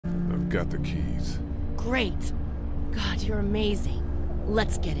got the keys. Great. God, you're amazing.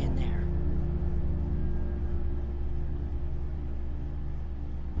 Let's get in there.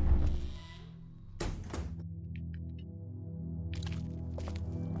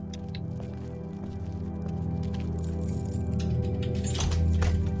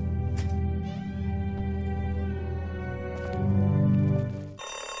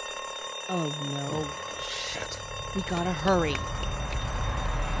 Oh no. Shit. We gotta hurry.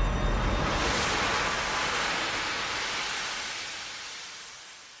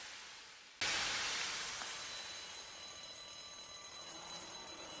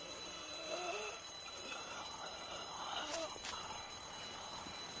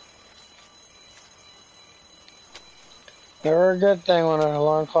 Never a good thing when an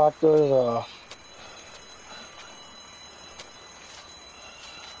alarm clock goes off.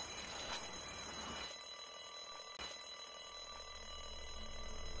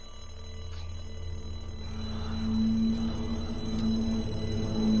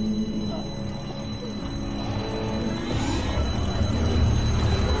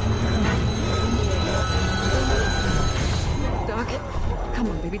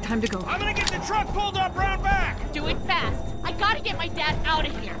 Time to go. I'm gonna get the truck pulled up round back! Do it fast. I gotta get my dad out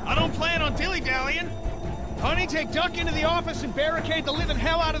of here. I don't plan on dilly-dallying. Honey, take Duck into the office and barricade the living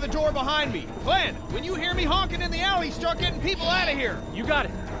hell out of the door behind me. Glenn, when you hear me honking in the alley, start getting people out of here. You got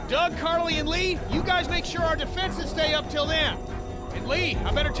it. Doug, Carly, and Lee, you guys make sure our defenses stay up till then. And Lee,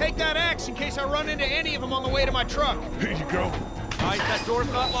 I better take that axe in case I run into any of them on the way to my truck. Here you go. Guys, that door's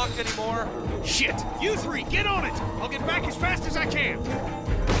not locked anymore. Shit! You three, get on it! I'll get back as fast as I can.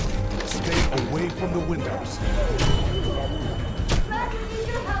 Stay away from the windows. Brad, need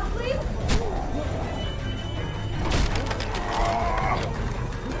your help, please?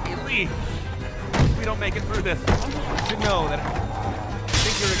 Hey, Lee. If we don't make it through this, you should know that I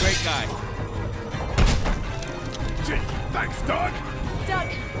think you're a great guy. Gee, thanks, Doug. Doug,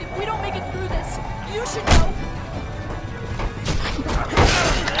 if we don't make it through this, you should know.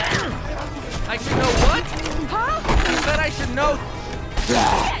 I should know what? Huh? You said I should know.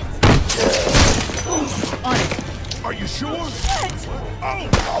 On it. Are you sure? Shit! Oh,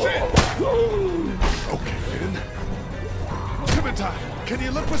 shit! Okay, then. Clementine, can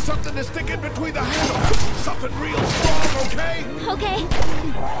you look for something to stick in between the handles? Something real strong, okay? Okay.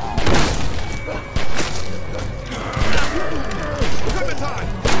 Clementine,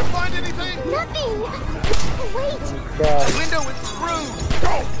 did you find anything? Nothing. Wait. The window is screwed.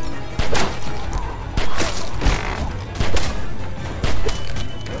 Go!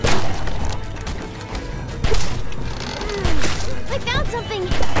 I found something.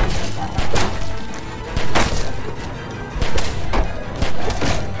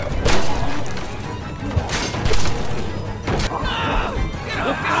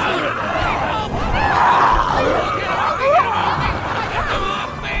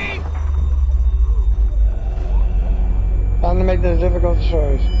 Time to make the difficult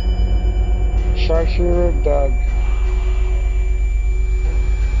choice. Sharpshooter, Doug.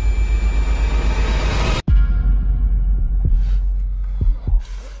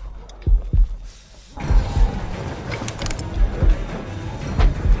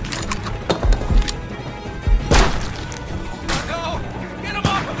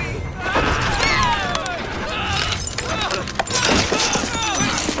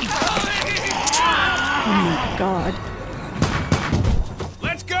 God.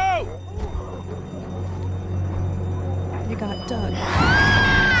 Let's go! They got Doug.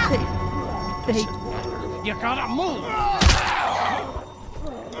 They... You gotta move!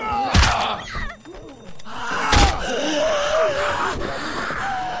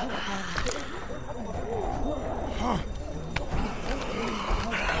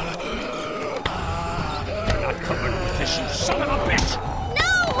 Not covered with this, you son of a bitch!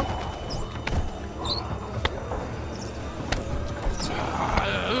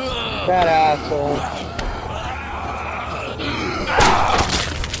 That asshole.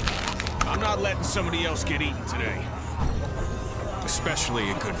 I'm not letting somebody else get eaten today. Especially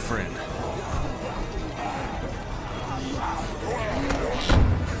a good friend.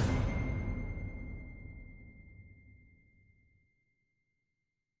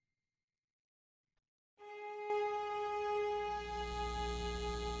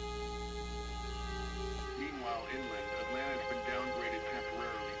 Meanwhile, inland, Atlanta has been downgraded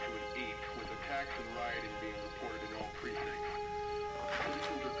temporarily to an 8, with attacks and rioting being reported in all precincts.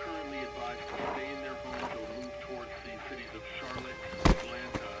 Citizens are currently advised to stay in their homes or move towards the cities of Charlotte,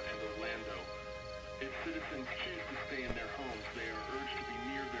 Atlanta, and Orlando.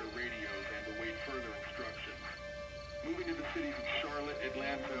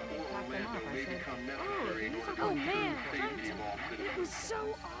 or Orlando may become necessary in order to Oh, ensure man. the safety of all It citizens. was so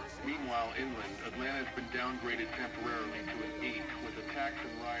awesome. Meanwhile, inland, Atlanta has been downgraded temporarily to an 8, with attacks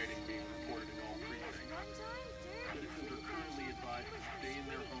and rioting being reported in all precincts. Citizens are currently advised to stay in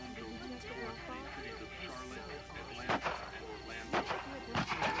their homes or move towards the cities of Charlotte, Atlanta, and Orlando. Citizens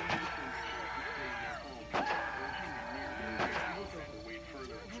choose to stay in their homes or urged to be near their vehicles and await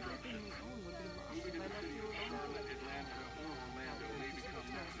further instructions. Moving to the cities of Charlotte, Atlanta, or Orlando may become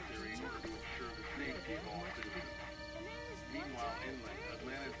necessary in order to ensure the safety of all citizens. Meanwhile, inland,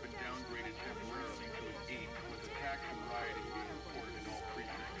 Atlanta has been downgraded temporarily to an 8, with attacks and rioting being reported in all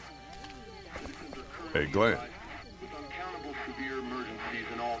precincts. Citizens are currently Hey, Glenn. advised- With uncountable severe emergencies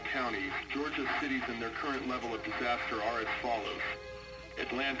in all counties, Georgia's cities and their current level of disaster are as follows.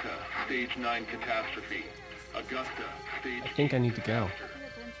 Atlanta, Stage 9 catastrophe. Augusta, Stage I think I need to go.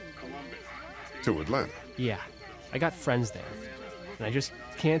 Columbus, To Atlanta. Yeah, I got friends there. And I just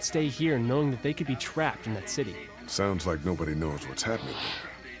can't stay here knowing that they could be trapped in that city. Sounds like nobody knows what's happening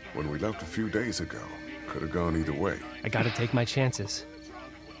there. When we left a few days ago, could have gone either way. I gotta take my chances.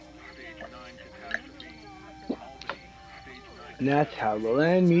 And that's how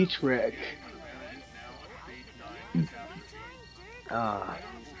Glenn meets Rick. Ah.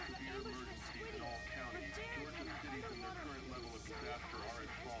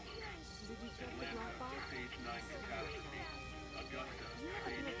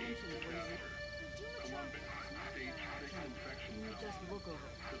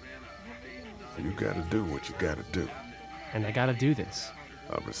 You gotta do what you gotta do. And I gotta do this.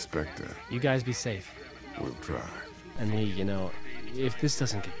 I respect that. You guys be safe. We'll try. And Lee, you know, if this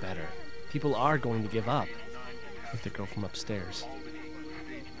doesn't get better, people are going to give up. Like the girl from upstairs.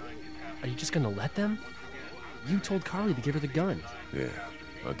 Are you just gonna let them? You told Carly to give her the gun. Yeah,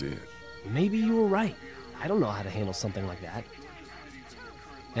 I did. Maybe you were right. I don't know how to handle something like that.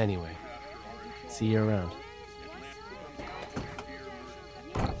 Anyway, see you around.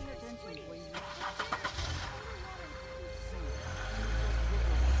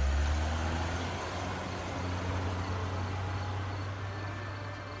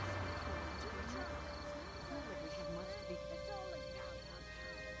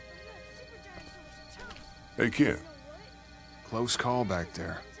 Hey, Ken. Close call back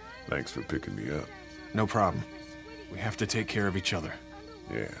there. Thanks for picking me up. No problem. We have to take care of each other.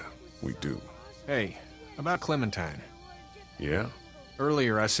 Yeah, we do. Hey, about Clementine. Yeah?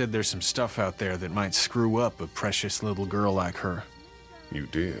 Earlier I said there's some stuff out there that might screw up a precious little girl like her. You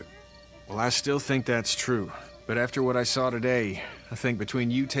did. Well, I still think that's true. But after what I saw today, I think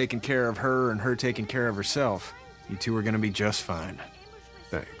between you taking care of her and her taking care of herself, you two are gonna be just fine.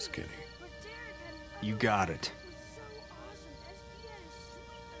 Thanks, Kenny. You got it.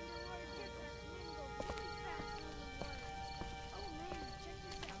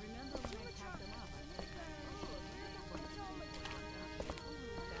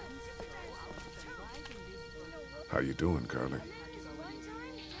 How you doing, Carly?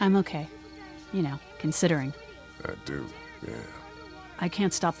 I'm okay. You know, considering. I do, yeah. I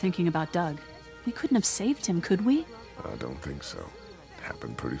can't stop thinking about Doug. We couldn't have saved him, could we? I don't think so.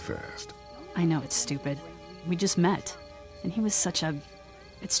 Happened pretty fast. I know it's stupid. We just met. And he was such a...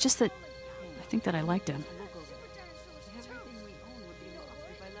 It's just that... I think that I liked him.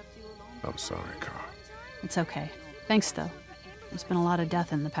 I'm sorry, Carl. It's okay. Thanks, though. There's been a lot of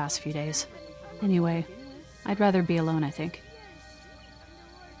death in the past few days. Anyway, I'd rather be alone, I think.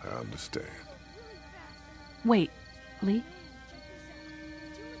 I understand. Wait, Lee?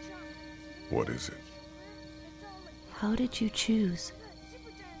 What is it? How did you choose?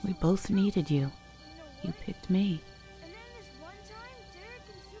 We both needed you. You picked me.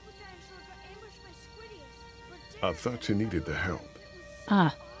 I thought you needed the help,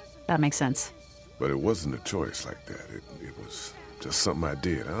 Ah, that makes sense. but it wasn't a choice like that. It was just something I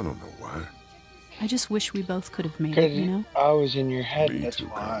did. I don't know why. I just wish we both could have made it, Because you know? I was in your head, Me that's too,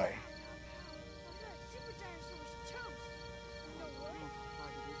 why.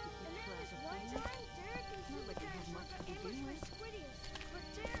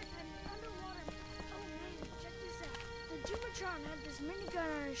 Had this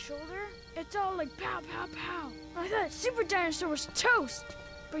minigun on his shoulder. It's all like pow, pow, pow. I thought Super Dinosaur was toast.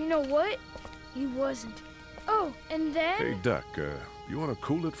 But you know what? He wasn't. Oh, and then... Hey, Duck, you want to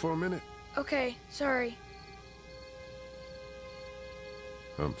cool it for a minute? Okay, sorry.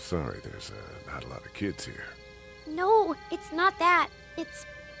 I'm sorry, there's not a lot of kids here. No, it's not that. It's...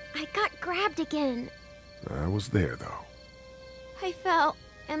 I got grabbed again. I was there, though. I fell,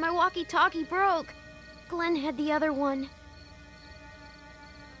 and my walkie-talkie broke. Glenn had the other one.